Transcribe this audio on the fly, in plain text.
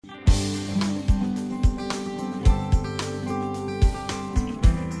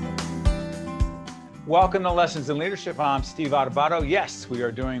Welcome to Lessons in Leadership. I'm Steve Adubato. Yes, we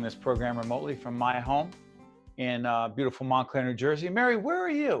are doing this program remotely from my home in beautiful Montclair, New Jersey. Mary, where are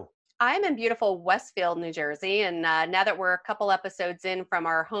you? I'm in beautiful Westfield, New Jersey. And now that we're a couple episodes in from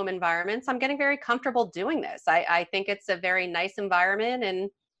our home environments, I'm getting very comfortable doing this. I think it's a very nice environment and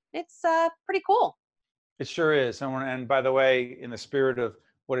it's pretty cool. It sure is. And by the way, in the spirit of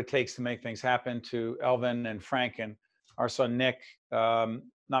what it takes to make things happen, to Elvin and Frank and our son Nick,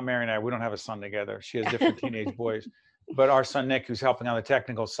 not Mary and I, we don't have a son together. She has different teenage boys, but our son Nick, who's helping on the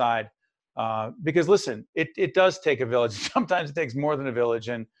technical side. Because listen, it does take a village. Sometimes it takes more than a village.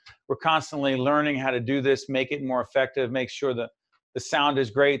 And we're constantly learning how to do this, make it more effective, make sure that the sound is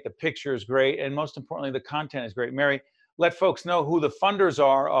great, the picture is great, and most importantly, the content is great. Mary, let folks know who the funders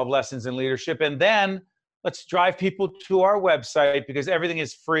are of Lessons in Leadership. And then let's drive people to our website because everything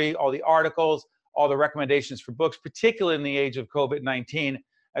is free, all the articles, all the recommendations for books, particularly in the age of COVID-19,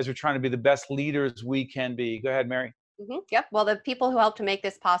 as we're trying to be the best leaders we can be. Go ahead, Mary. Yep. Well, the people who helped to make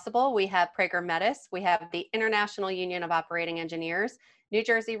this possible, we have Prager Metis, we have the International Union of Operating Engineers, New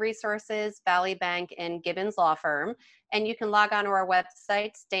Jersey Resources, Valley Bank, and Gibbons Law Firm. And you can log on to our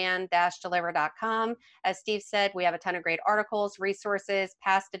website, stand-deliver.com. As Steve said, we have a ton of great articles, resources,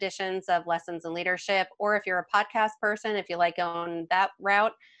 past editions of Lessons in Leadership, or if you're a podcast person, if you like going that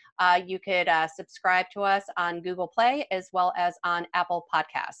route, you could subscribe to us on Google Play as well as on Apple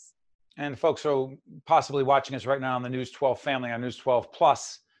Podcasts. And folks are possibly watching us right now on the News 12 family on News 12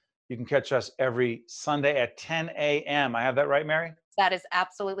 Plus. You can catch us every Sunday at 10 a.m. I have that right, Mary? That is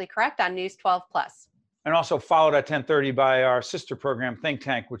absolutely correct on News 12 Plus. And also followed at 10:30 by our sister program, Think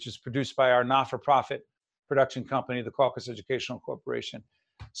Tank, which is produced by our not-for-profit production company, the Caucus Educational Corporation.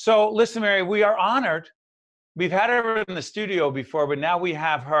 So listen, Mary, we are honored. We've had her in the studio before, but now we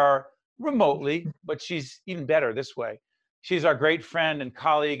have her remotely, but she's even better this way. She's our great friend and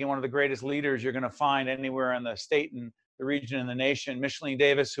colleague and one of the greatest leaders you're going to find anywhere in the state and the region and the nation. Micheline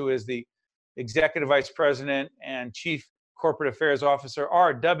Davis, who is the Executive Vice President and Chief Corporate Affairs Officer,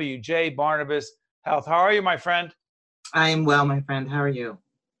 RWJ Barnabas Health. How are you, my friend? I am well, my friend. How are you?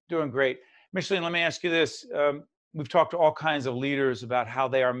 Doing great. Micheline, let me ask you this. We've talked to all kinds of leaders about how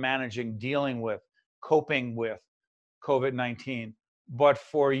they are managing, dealing with, coping with COVID-19. But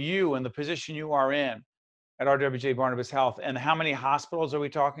for you and the position you are in at RWJ Barnabas Health, and how many hospitals are we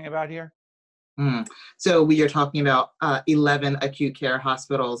talking about here? So we are talking about 11 acute care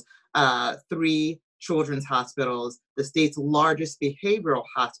hospitals, 3 children's hospitals, the state's largest behavioral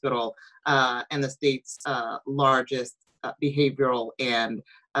hospital, and the state's largest behavioral and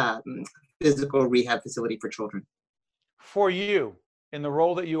physical rehab facility for children. For you, in the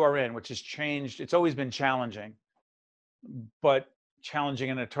role that you are in, which has changed, it's always been challenging, but challenging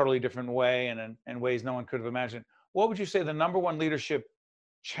in a totally different way and in ways no one could have imagined. What would you say the number one leadership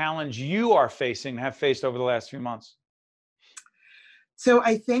challenge you are facing, have faced over the last few months? So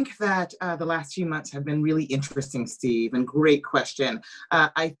I think that the last few months have been really interesting, Steve, and great question.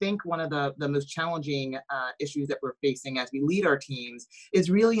 I think one of the most challenging issues that we're facing as we lead our teams is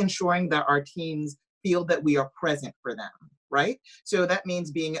really ensuring that our teams feel that we are present for them, right? So that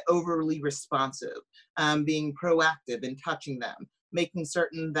means being overly responsive, being proactive in touching them, making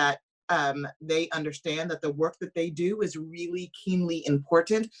certain that they understand that the work that they do is really keenly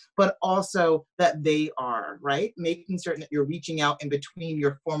important, but also that they are, right? Making certain that you're reaching out in between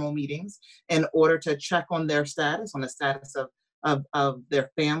your formal meetings in order to check on their status, on the status of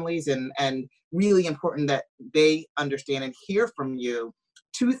their families, and really important that they understand and hear from you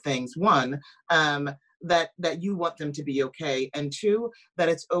 2 things. 1, that you want them to be okay, and 2, that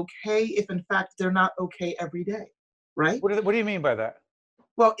it's okay if in fact they're not okay every day, right? What do you mean by that?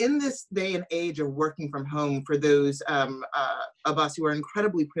 Well, in this day and age of working from home, for those of us who are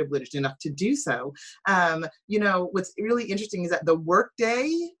incredibly privileged enough to do so, what's really interesting is that the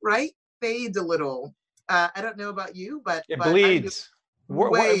workday, right, fades a little. I don't know about you, but it bleeds.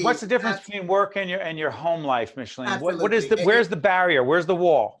 What's the difference between work and your home life, Micheline? What is where's the barrier? Where's the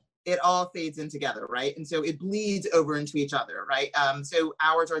wall? It all fades in together, right? And so it bleeds over into each other, right? So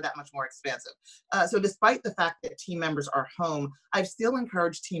hours are that much more expansive. So despite the fact that team members are home, I've still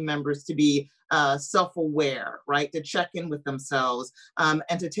encouraged team members to be self-aware, right? To check in with themselves and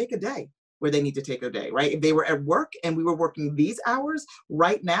to take a day where they need to take a day, right? If they were at work and we were working these hours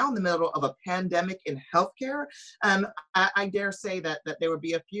right now in the middle of a pandemic in healthcare, I dare say that there would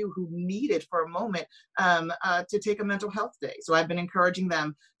be a few who needed for a moment to take a mental health day. So I've been encouraging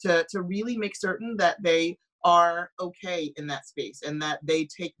them to really make certain that they are okay in that space and that they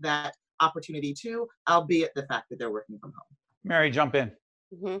take that opportunity too, albeit the fact that they're working from home. Mary, jump in.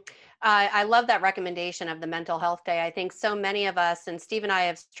 Mhm. I love that recommendation of the mental health day. I think so many of us, and Steve and I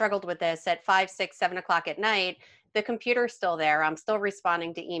have struggled with this at 5, 6, 7 o'clock at night. The computer's still there. I'm still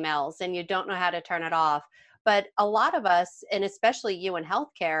responding to emails, and you don't know how to turn it off. But a lot of us, and especially you in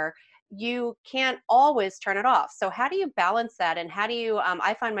healthcare, you can't always turn it off. So, how do you balance that? And how do you?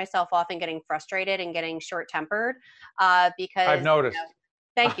 I find myself often getting frustrated and getting short tempered I've because, noticed.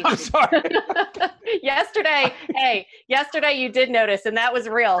 thank you, I'm Steve. sorry. Yesterday you did notice, and that was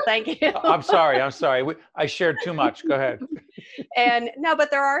real. Thank you. I'm sorry. I'm sorry. I shared too much. Go ahead. And no,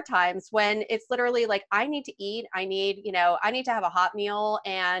 but there are times when it's literally like, I need to eat. I need to have a hot meal,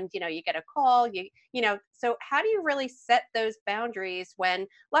 and you get a call. So how do you really set those boundaries when?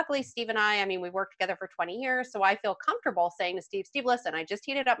 Luckily, Steve and I mean, we've worked together for 20 years, so I feel comfortable saying to Steve, listen, I just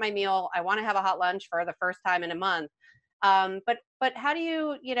heated up my meal. I want to have a hot lunch for the first time in a month. But how do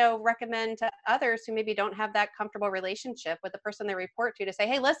you recommend to others who maybe don't have that comfortable relationship with the person they report to say,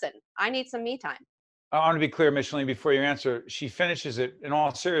 hey, listen, I need some me time? I want to be clear, Micheline, before you answer. She finishes it in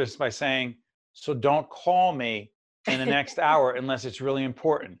all seriousness by saying, so don't call me in the next hour unless it's really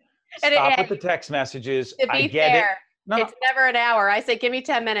important. And Stop with the text messages. to I be get it. fair, No, it's never an hour. I say, give me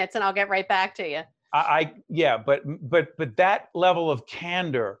 10 minutes and I'll get right back to you. yeah, but that level of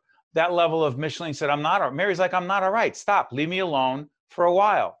candor, that level of Micheline said, Mary's like, I'm not all right. Stop, leave me alone for a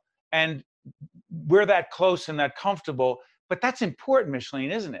while. And we're that close and that comfortable, but that's important,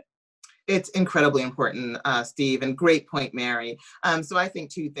 Micheline, isn't it? It's incredibly important, Steve, and great point, Mary. So I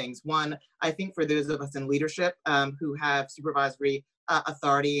think two things. One, I think for those of us in leadership who have supervisory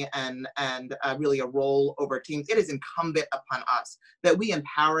authority and really a role over teams, it is incumbent upon us that we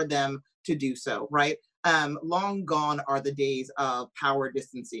empower them to do so, right? Long gone are the days of power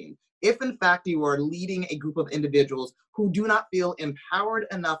distancing. If in fact you are leading a group of individuals who do not feel empowered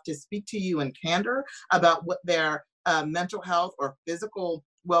enough to speak to you in candor about what their mental health or physical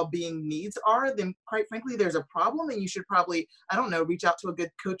well-being needs are, then quite frankly, there's a problem, and you should probably, I don't know, reach out to a good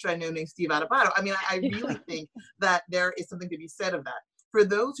coach I know named Steve Adebayo. I mean, I really think that there is something to be said of that. For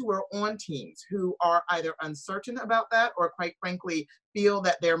those who are on teams who are either uncertain about that or quite frankly feel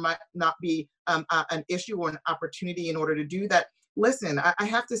that there might not be an issue or an opportunity in order to do that, listen, I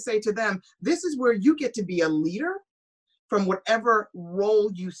have to say to them, this is where you get to be a leader from whatever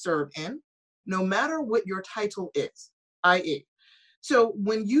role you serve in, no matter what your title is, i.e. So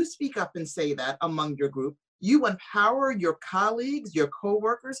when you speak up and say that among your group, you empower your colleagues, your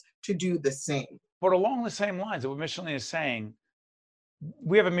coworkers to do the same. But along the same lines of what Micheline is saying,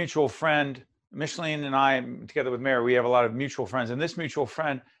 we have a mutual friend, Micheline and I, together with Mary, we have a lot of mutual friends. And this mutual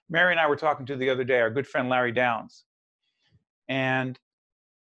friend, Mary and I were talking to the other day, our good friend Larry Downs. And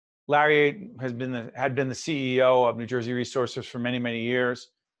Larry had been the CEO of New Jersey Resources for many, many years.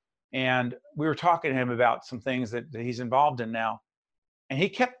 And we were talking to him about some things that he's involved in now. And he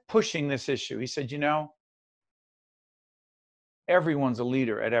kept pushing this issue. He said, everyone's a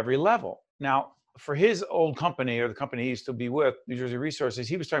leader at every level. Now, for his old company, or the company he used to be with, New Jersey Resources,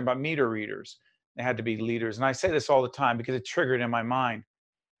 he was talking about meter readers. They had to be leaders. And I say this all the time because it triggered in my mind.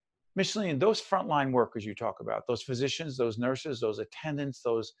 Micheline, those frontline workers you talk about, those physicians, those nurses, those attendants,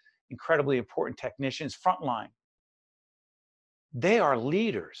 those incredibly important technicians, frontline, they are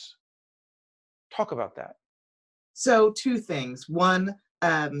leaders. Talk about that. So two things. One,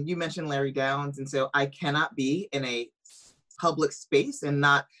 you mentioned Larry Downs, and so I cannot be in a public space and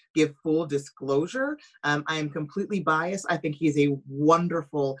not give full disclosure. I am completely biased. I think he is a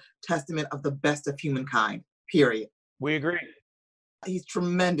wonderful testament of the best of humankind, period. We agree. He's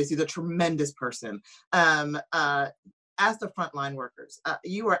tremendous. He's a tremendous person. As the frontline workers,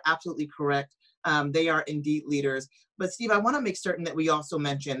 you are absolutely correct. They are indeed leaders. But Steve, I want to make certain that we also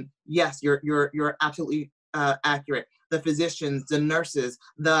mention, yes, you're absolutely accurate. The physicians, the nurses,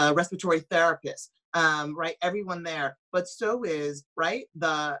 the respiratory therapists, right? Everyone there. But so is, right,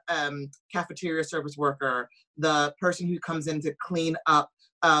 the cafeteria service worker, the person who comes in to clean up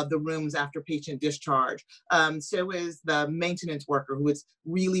the rooms after patient discharge. So is the maintenance worker who is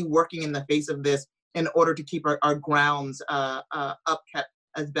really working in the face of this in order to keep our grounds upkept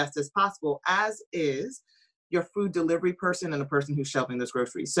as best as possible, as is your food delivery person and the person who's shelving those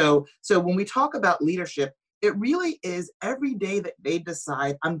groceries. So when we talk about leadership, it really is every day that they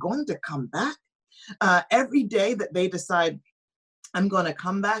decide, I'm going to come back. Every day that they decide, I'm going to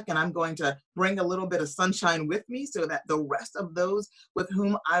come back and I'm going to bring a little bit of sunshine with me so that the rest of those with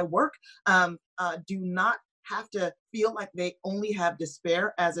whom I work do not have to feel like they only have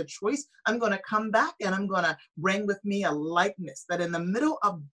despair as a choice. I'm going to come back and I'm going to bring with me a lightness that in the middle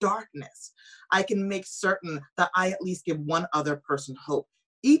of darkness, I can make certain that I at least give one other person hope.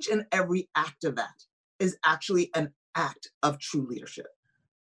 Each and every act of that is actually an act of true leadership.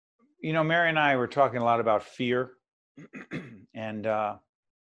 You know, Mary and I were talking a lot about fear, and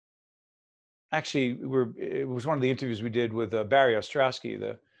actually, it was one of the interviews we did with Barry Ostrowski,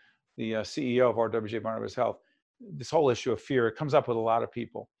 the CEO of RWJ Barnabas Health. This whole issue of fear, it comes up with a lot of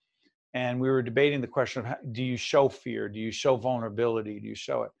people. And we were debating the question of, do you show fear? Do you show vulnerability? Do you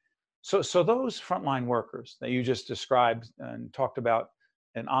show it? So those frontline workers that you just described and talked about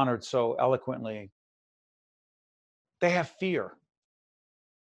and honored so eloquently, they have fear.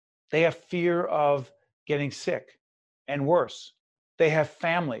 They have fear of getting sick, and worse, they have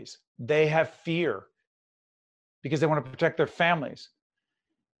families. They have fear because they want to protect their families.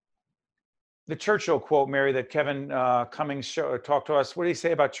 The Churchill quote, Mary, that Kevin Cummings talked to us. What did he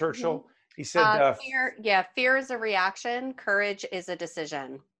say about Churchill? He said, fear is a reaction. Courage is a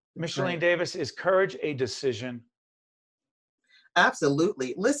decision. Micheline Davis, is courage a decision?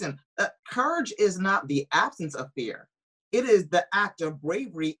 Absolutely. Listen, courage is not the absence of fear. It is the act of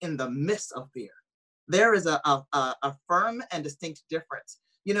bravery in the midst of fear. There is a firm and distinct difference.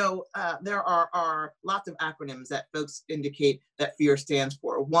 You know, there are lots of acronyms that folks indicate that fear stands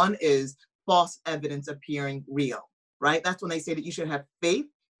for. One is false evidence appearing real, right? That's when they say that you should have faith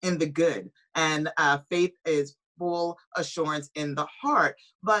in the good, and faith is full assurance in the heart.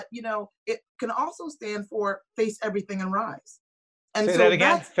 But, you know, it can also stand for face everything and rise. And say so that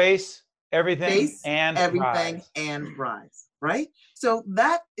again, face everything and rise, right? So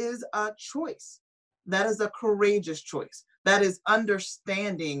that is a choice. That is a courageous choice. That is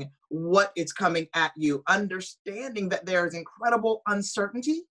understanding what is coming at you, understanding that there is incredible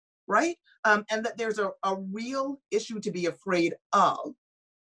uncertainty, right? And that there's a real issue to be afraid of,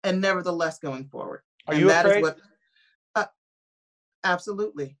 and nevertheless going forward. Are you afraid? Is what,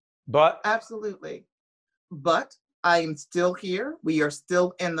 absolutely. But? Absolutely. But I am still here. We are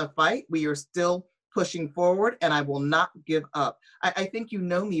still in the fight. We are still pushing forward, and I will not give up. I think you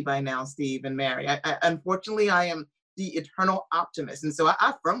know me by now, Steve and Mary. Unfortunately, I am the eternal optimist. And so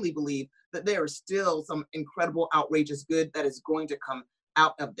I firmly believe that there is still some incredible, outrageous good that is going to come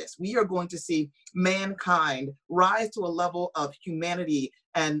out of this. We are going to see mankind rise to a level of humanity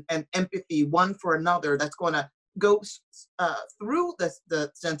and empathy one for another that's going to go through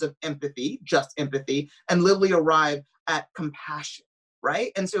the sense of empathy, just empathy, and literally arrive at compassion,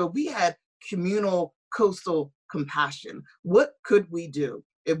 right? And so if we had communal coastal compassion, what could we do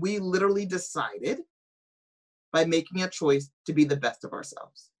if we literally decided by making a choice to be the best of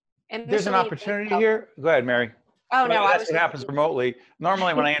ourselves? And there's an opportunity here. Go ahead, Mary. Oh, no, that's what happens remotely.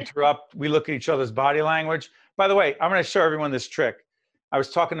 Normally when I interrupt, we look at each other's body language. By the way, I'm going to show everyone this trick. I was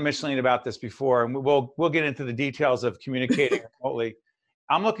talking to Micheline about this before, and we'll get into the details of communicating remotely.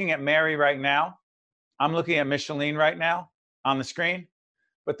 I'm looking at Mary right now. I'm looking at Micheline right now on the screen.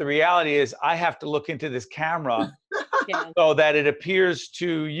 But the reality is I have to look into this camera so that it appears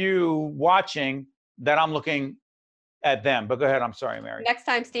to you watching that I'm looking at them. But go ahead. I'm sorry, Mary. Next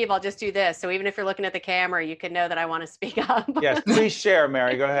time, Steve, I'll just do this. So even if you're looking at the camera, you can know that I want to speak up. Yes, please share,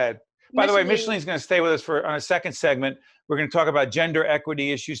 Mary. Go ahead. By the way, Micheline's going to stay with us on a second segment. We're going to talk about gender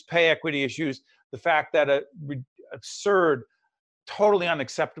equity issues, pay equity issues, the fact that an absurd, totally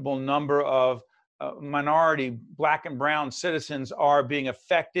unacceptable number of minority Black and brown citizens are being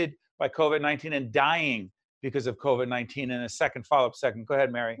affected by COVID-19 and dying because of COVID-19 in a second follow-up segment. Go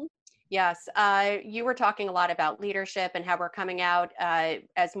ahead, Mary. Yes, you were talking a lot about leadership and how we're coming out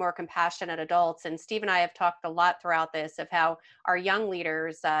as more compassionate adults. And Steve and I have talked a lot throughout this of how our young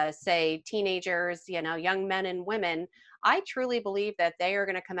leaders, say teenagers, you know, young men and women, I truly believe that they are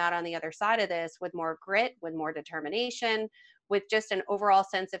going to come out on the other side of this with more grit, with more determination, with just an overall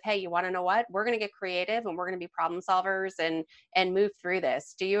sense of, hey, you want to know what? We're going to get creative and we're going to be problem solvers and move through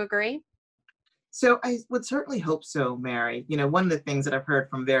this. Do you agree? So I would certainly hope so, Mary. You know, one of the things that I've heard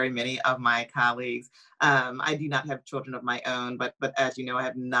from very many of my colleagues, I do not have children of my own, but as you know, I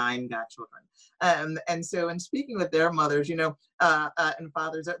have 9 godchildren. And so in speaking with their mothers, you know, and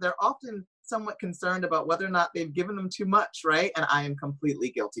fathers, they're often somewhat concerned about whether or not they've given them too much, right? And I am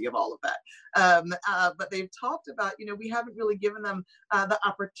completely guilty of all of that. But they've talked about, you know, we haven't really given them the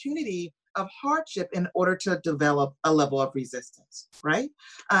opportunity of hardship in order to develop a level of resistance, right?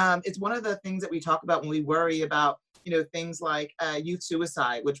 It's one of the things that we talk about when we worry about, you know, things like youth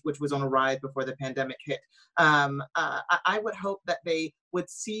suicide, which was on a rise before the pandemic hit. I would hope that they would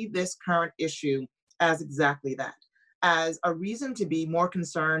see this current issue as exactly that, as a reason to be more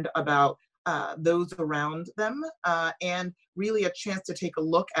concerned about those around them, and really a chance to take a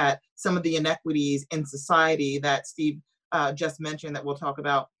look at some of the inequities in society that Steve just mentioned that we'll talk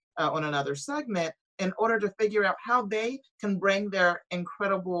about on another segment, in order to figure out how they can bring their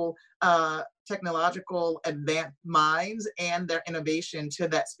incredible technological advanced minds and their innovation to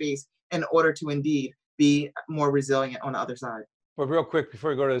that space in order to indeed be more resilient on the other side. But real quick,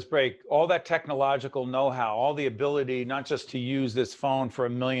 before we go to this break, all that technological know-how, all the ability not just to use this phone for a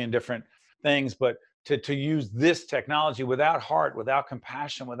million different things, but to use this technology without heart, without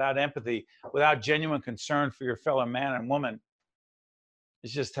compassion, without empathy, without genuine concern for your fellow man and woman,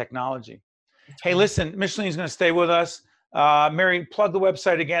 it's just technology. Hey, listen, Micheline's going to stay with us. Mary, plug the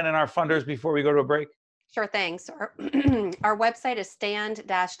website again and our funders before we go to a break. Sure thing. So our website is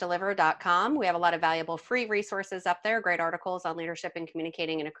stand-deliver.com. We have a lot of valuable free resources up there, great articles on leadership and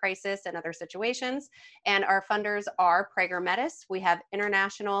communicating in a crisis and other situations. And our funders are Prager Metis. We have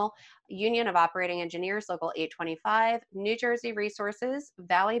International Union of Operating Engineers, Local 825, New Jersey Resources,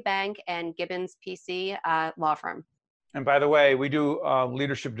 Valley Bank, and Gibbons PC Law Firm. And by the way, we do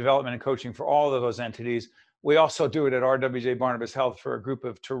leadership development and coaching for all of those entities. We also do it at RWJBarnabas Health for a group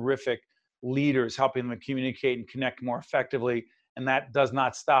of terrific leaders, helping them communicate and connect more effectively. And that does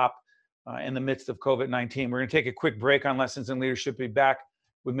not stop in the midst of COVID-19. We're going to take a quick break on Lessons in Leadership. Be back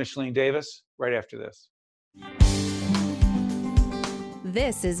with Micheline Davis right after this.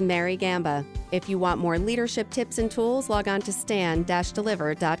 This is Mary Gamba. If you want more leadership tips and tools, log on to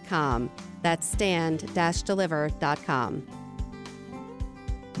stand-deliver.com. That's stand-deliver.com.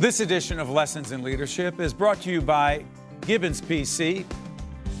 This edition of Lessons in Leadership is brought to you by Gibbons PC,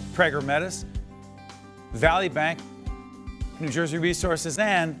 Prager Metis, Valley Bank, New Jersey Resources,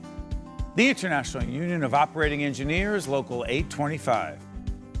 and the International Union of Operating Engineers, Local 825.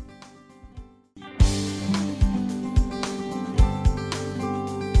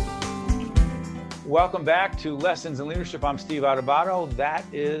 Welcome back to Lessons in Leadership. I'm Steve Adubato. That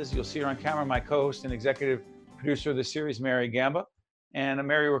is, you'll see her on camera, my co-host and executive producer of the series, Mary Gamba. And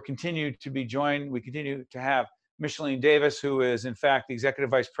Mary, we continue to have Micheline Davis, who is in fact the Executive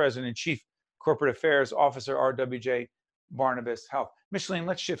Vice President and Chief Corporate Affairs Officer, RWJBarnabas Health. Micheline,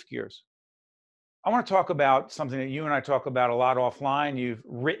 let's shift gears. I want to talk about something that you and I talk about a lot offline. You've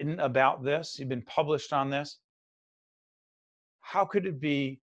written about this. You've been published on this. How could it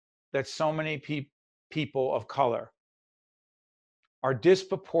be that so many people of color are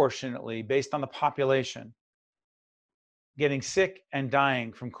disproportionately, based on the population, getting sick and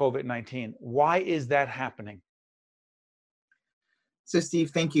dying from COVID-19? Why is that happening? So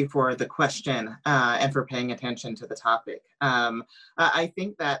Steve, thank you for the question and for paying attention to the topic. I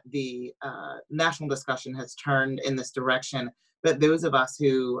think that the national discussion has turned in this direction, but those of us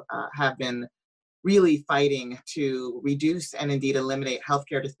who have been really fighting to reduce and indeed eliminate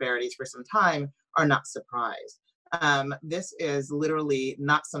healthcare disparities for some time are not surprised. This is literally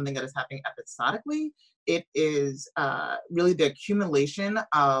not something that is happening episodically. It is really the accumulation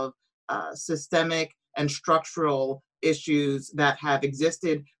of systemic and structural issues that have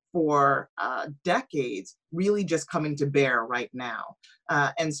existed for decades really just coming to bear right now.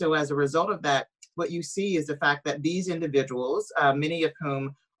 And so as a result of that, what you see is the fact that these individuals, many of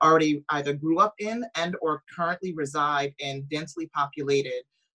whom already either grew up in and or currently reside in densely populated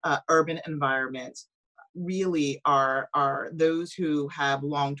urban environments, really are those who have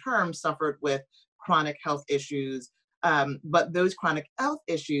long-term suffered with chronic health issues, but those chronic health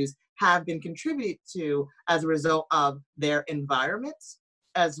issues have been contributed to as a result of their environments,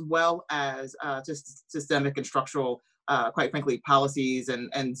 as well as just systemic and structural, quite frankly, policies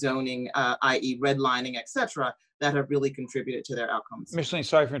and zoning, i.e. redlining, et cetera, that have really contributed to their outcomes. Micheline,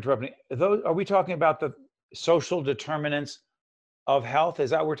 sorry for interrupting. Are we talking about the social determinants of health? Is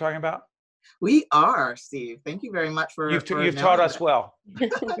that what we're talking about? We are, Steve. Thank you very much for You've taught us well.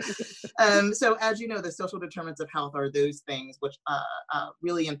 So as you know, the social determinants of health are those things which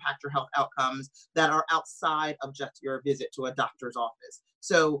really impact your health outcomes that are outside of just your visit to a doctor's office.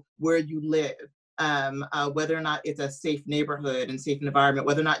 So where you live, whether or not it's a safe neighborhood and safe environment,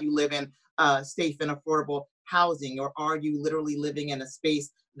 whether or not you live in safe and affordable housing, or are you literally living in a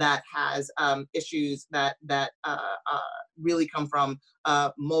space that has issues that really come from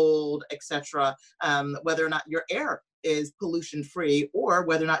mold, etc. Whether or not your air is pollution free, or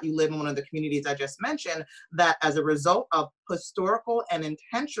whether or not you live in one of the communities I just mentioned that, as a result of historical and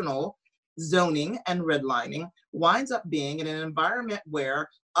intentional zoning and redlining, winds up being in an environment where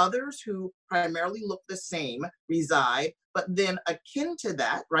others who primarily look the same reside, but then akin to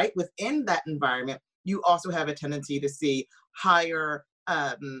that, right, within that environment, you also have a tendency to see higher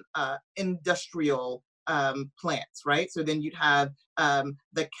industrial plants, right? So then you'd have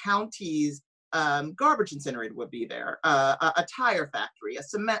the county's garbage incinerator would be there, a tire factory, a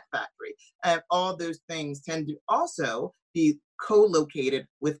cement factory, and all those things tend to also be co-located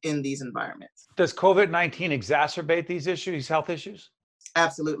within these environments. Does COVID-19 exacerbate these issues, these health issues?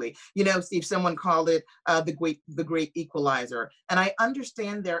 Absolutely. You know, Steve, someone called it the great equalizer. And I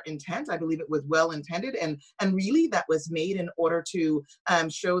understand their intent. I believe it was well intended. And really that was made in order to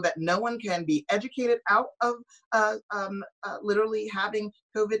show that no one can be educated out of literally having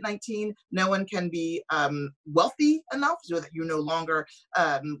COVID-19. No one can be wealthy enough so that you're no longer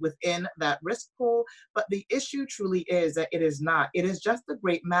within that risk pool. But the issue truly is that it is not. It is just a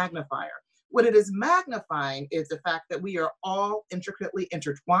great magnifier. What it is magnifying is the fact that we are all intricately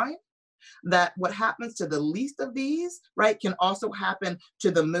intertwined, that what happens to the least of these, right, can also happen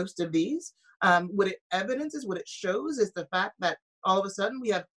to the most of these. What it evidences, what it shows is the fact that all of a sudden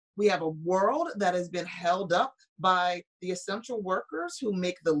we have a world that has been held up by the essential workers who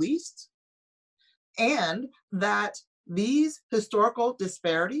make the least, and that these historical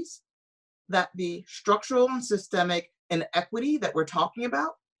disparities, that the structural and systemic inequity that we're talking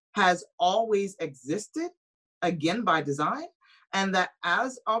about has always existed, again by design, and that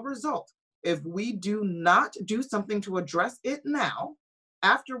as a result, if we do not do something to address it now,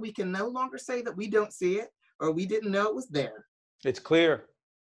 after we can no longer say that we don't see it or we didn't know it was there. It's clear.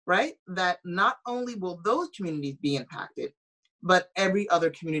 Right? That not only will those communities be impacted, but every other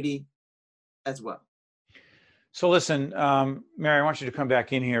community as well. So listen, Mary, I want you to come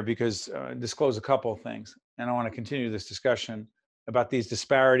back in here because disclose a couple of things. And I want to continue this discussion about these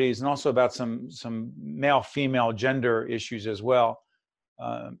disparities and also about some male-female gender issues as well.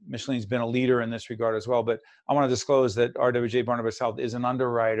 Micheline's been a leader in this regard as well, but I want to disclose that RWJ-Barnabas Health is an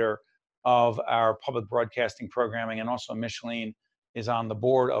underwriter of our public broadcasting programming, and also Micheline is on the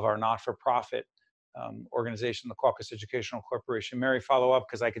board of our not-for-profit organization, the Caucus Educational Corporation. Mary, follow up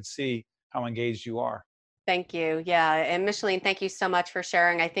because I could see how engaged you are. Thank you. Yeah. And Micheline, thank you so much for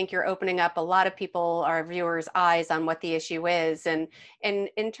sharing. I think you're opening up a lot of people, our viewers' eyes on what the issue is. And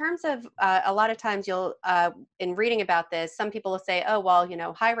in terms of a lot of times you'll, in reading about this, some people will say, oh, well, you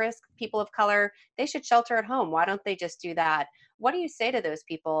know, high risk people of color, they should shelter at home. Why don't they just do that? What do you say to those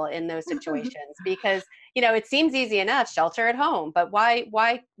people in those situations? Because, you know, it seems easy enough, shelter at home, but why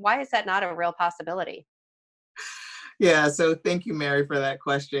is that not a real possibility? Yeah, so thank you, Mary, for that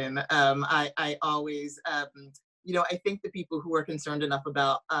question. I always, you know, I think the people who are concerned enough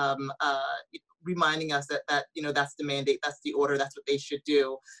about reminding us that you know, that's the mandate, that's the order, that's what they should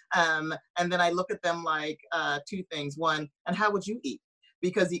do. And then I look at them like two things. One, and how would you eat?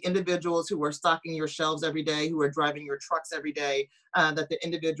 Because the individuals who are stocking your shelves every day, who are driving your trucks every day, that the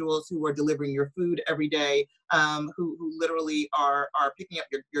individuals who are delivering your food every day, who literally are picking up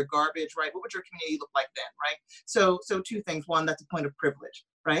your garbage, right? What would your community look like then, right? So two things. One, that's a point of privilege,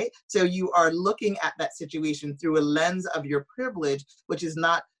 right? So you are looking at that situation through a lens of your privilege, which is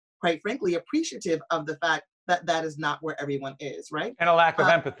not, quite frankly, appreciative of the fact that that is not where everyone is, right? And a lack of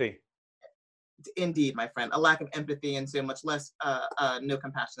empathy. Indeed, my friend, a lack of empathy and so much less no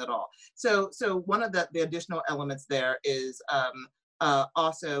compassion at all. So one of the additional elements there is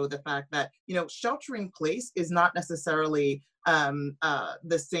also the fact that, you know, sheltering in place is not necessarily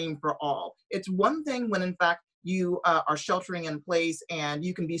the same for all. It's one thing when in fact you are sheltering in place and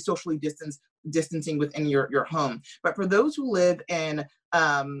you can be socially distancing within your home. But for those who live in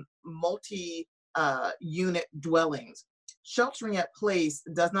multi-unit dwellings, sheltering at place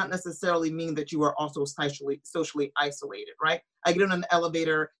does not necessarily mean that you are also socially isolated, right? I get in an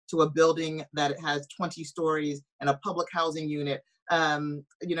elevator to a building that it has 20 stories and a public housing unit.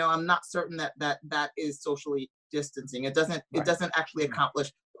 You know, I'm not certain that is socially distancing. It doesn't actually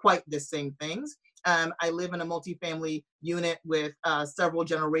accomplish quite the same things. I live in a multifamily unit with several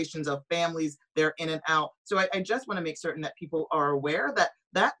generations of families. They're in and out. So I just want to make certain that people are aware that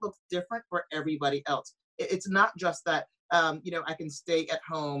that looks different for everybody else. It's not just that, you know, I can stay at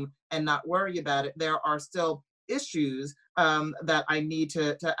home and not worry about it. There are still issues that I need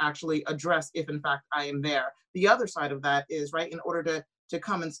to actually address if in fact I am there. The other side of that is, right, in order to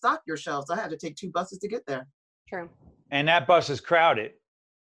come and stock your shelves, I had to take 2 buses to get there. True. And that bus is crowded.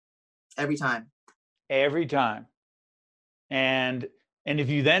 Every time. Every time. And if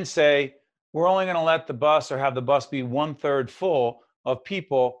you then say, we're only going to let the bus or have the bus be 1/3 full of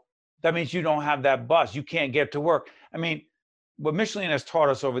people, that means you don't have that bus. You can't get to work. I mean, what Micheline has taught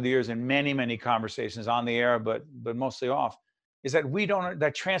us over the years in many, many conversations on the air, but mostly off, is that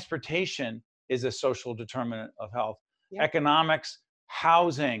that transportation is a social determinant of health. Yeah. Economics,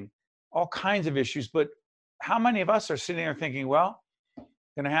 housing, all kinds of issues. But how many of us are sitting there thinking, well,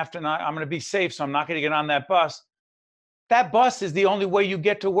 I'm going to be safe, so I'm not going to get on that bus. That bus is the only way you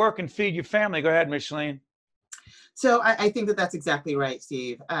get to work and feed your family. Go ahead, Micheline. So I think that that's exactly right,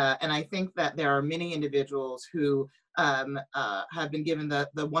 Steve. And I think that there are many individuals who have been given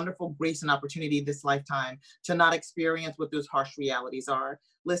the wonderful grace and opportunity this lifetime to not experience what those harsh realities are.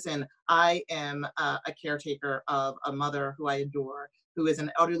 Listen, I am a caretaker of a mother who I adore, who is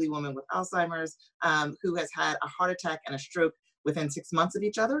an elderly woman with Alzheimer's, who has had a heart attack and a stroke within 6 months of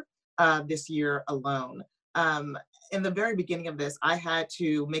each other this year alone. In the very beginning of this, I had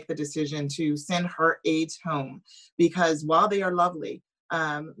to make the decision to send her aides home because while they are lovely,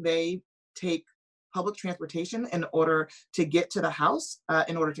 they take public transportation in order to get to the house,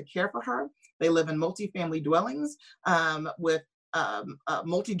 in order to care for her. They live in multi-family dwellings with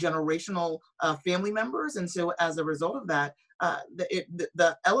multi-generational family members. And so as a result of that,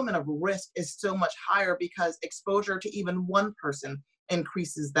 the element of risk is so much higher because exposure to even one person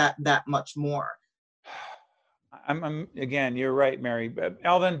increases that much more. Again, you're right, Mary.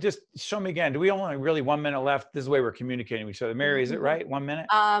 Elvin, just show me again. Do we only really 1 minute left? This is the way we're communicating with each other. Mary, is it right? 1 minute?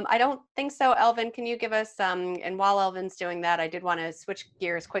 I don't think so. Elvin, can you give us, and while Elvin's doing that, I did want to switch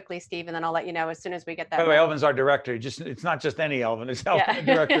gears quickly, Steve, and then I'll let you know as soon as we get that. By the way, Elvin's our director. It's not just any Elvin, it's Elvin,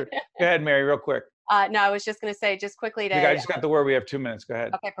 the director. Go ahead, Mary, real quick. No, I was just going to say, just quickly I just got the word. We have 2 minutes. Go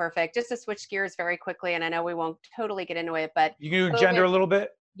ahead. Okay, perfect. Just to switch gears very quickly, and I know we won't totally get into it, but you can do gender a little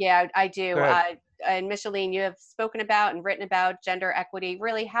bit? Yeah, I do. And Micheline, you have spoken about and written about gender equity.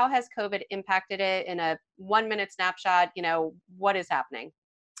 Really, how has COVID impacted it in a 1 minute snapshot? What is happening?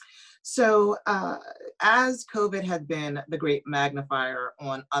 So as COVID has been the great magnifier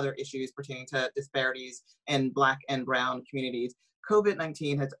on other issues pertaining to disparities in Black and Brown communities,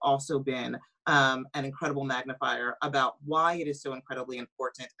 COVID-19 has also been an incredible magnifier about why it is so incredibly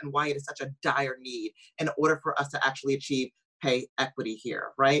important and why it is such a dire need in order for us to actually achieve pay equity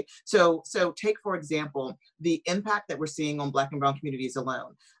here, right? So take, for example, the impact that we're seeing on Black and Brown communities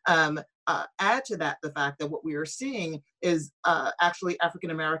alone. Add to that the fact that what we are seeing is actually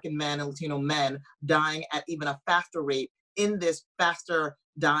African-American men and Latino men dying at even a faster rate in this faster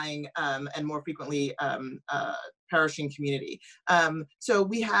dying and more frequently perishing community. So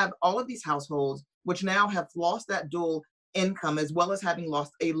we have all of these households which now have lost that dual income as well as having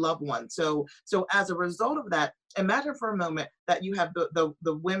lost a loved one. So as a result of that, imagine for a moment that you have the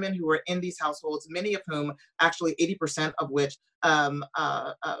women who are in these households, many of whom, actually 80% of which,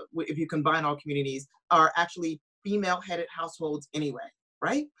 if you combine all communities, are actually female-headed households anyway,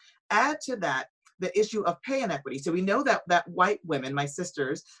 right? Add to that the issue of pay inequity. So we know that white women, my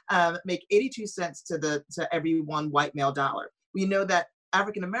sisters, make 82 cents to every one white male dollar. We know that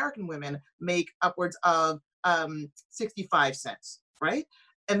African-American women make upwards of 65 cents, right?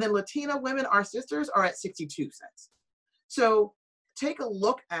 And then Latina women, our sisters, are at 62 cents. So take a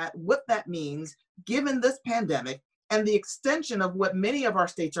look at what that means given this pandemic and the extension of what many of our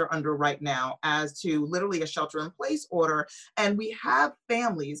states are under right now as to literally a shelter-in-place order. And we have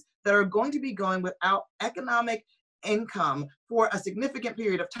families that are going to be going without economic income for a significant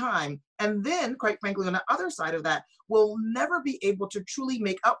period of time. And then, quite frankly, on the other side of that, will never be able to truly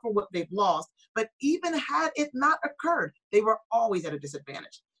make up for what they've lost. But even had it not occurred, they were always at a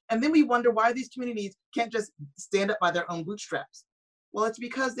disadvantage. And then we wonder why these communities can't just stand up by their own bootstraps. Well, it's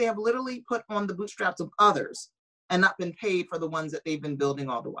because they have literally put on the bootstraps of others and not been paid for the ones that they've been building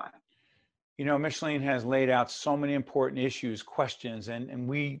all the while. Micheline has laid out so many important issues, questions, and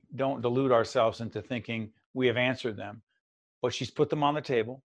we don't delude ourselves into thinking we have answered them, but she's put them on the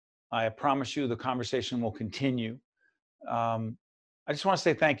table. I promise you the conversation will continue. I just want to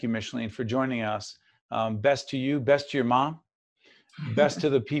say thank you, Micheline, for joining us. Best to you, best to your mom, best to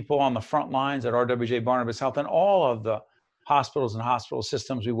the people on the front lines at RWJBarnabas Health and all of the hospitals and hospital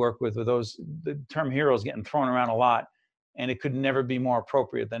systems we work with those, the term heroes getting thrown around a lot, and it could never be more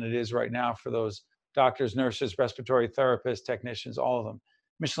appropriate than it is right now for those doctors, nurses, respiratory therapists, technicians, all of them.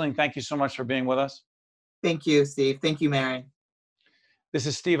 Micheline, thank you so much for being with us. Thank you, Steve. Thank you, Mary. This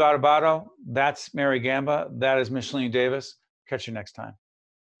is Steve Adubato. That's Mary Gamba. That is Micheline Davis. Catch you next time.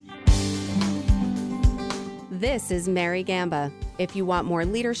 This is Mary Gamba. If you want more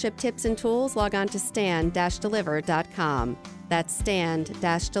leadership tips and tools, log on to stand-deliver.com. That's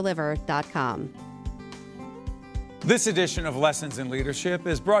stand-deliver.com. This edition of Lessons in Leadership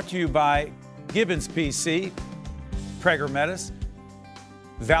is brought to you by Gibbons PC, Prager Metis,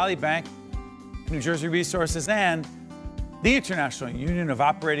 Valley Bank, New Jersey Resources, and the International Union of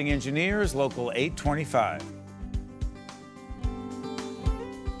Operating Engineers, Local 825.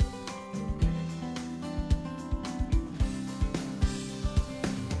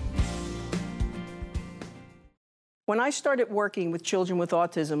 When I started working with children with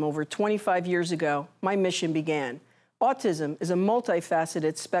autism over 25 years ago, my mission began. Autism is a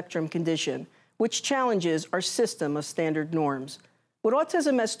multifaceted spectrum condition which challenges our system of standard norms. What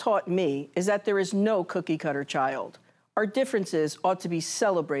autism has taught me is that there is no cookie-cutter child. Our differences ought to be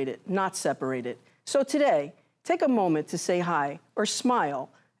celebrated, not separated. So today, take a moment to say hi or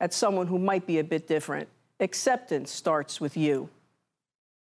smile at someone who might be a bit different. Acceptance starts with you.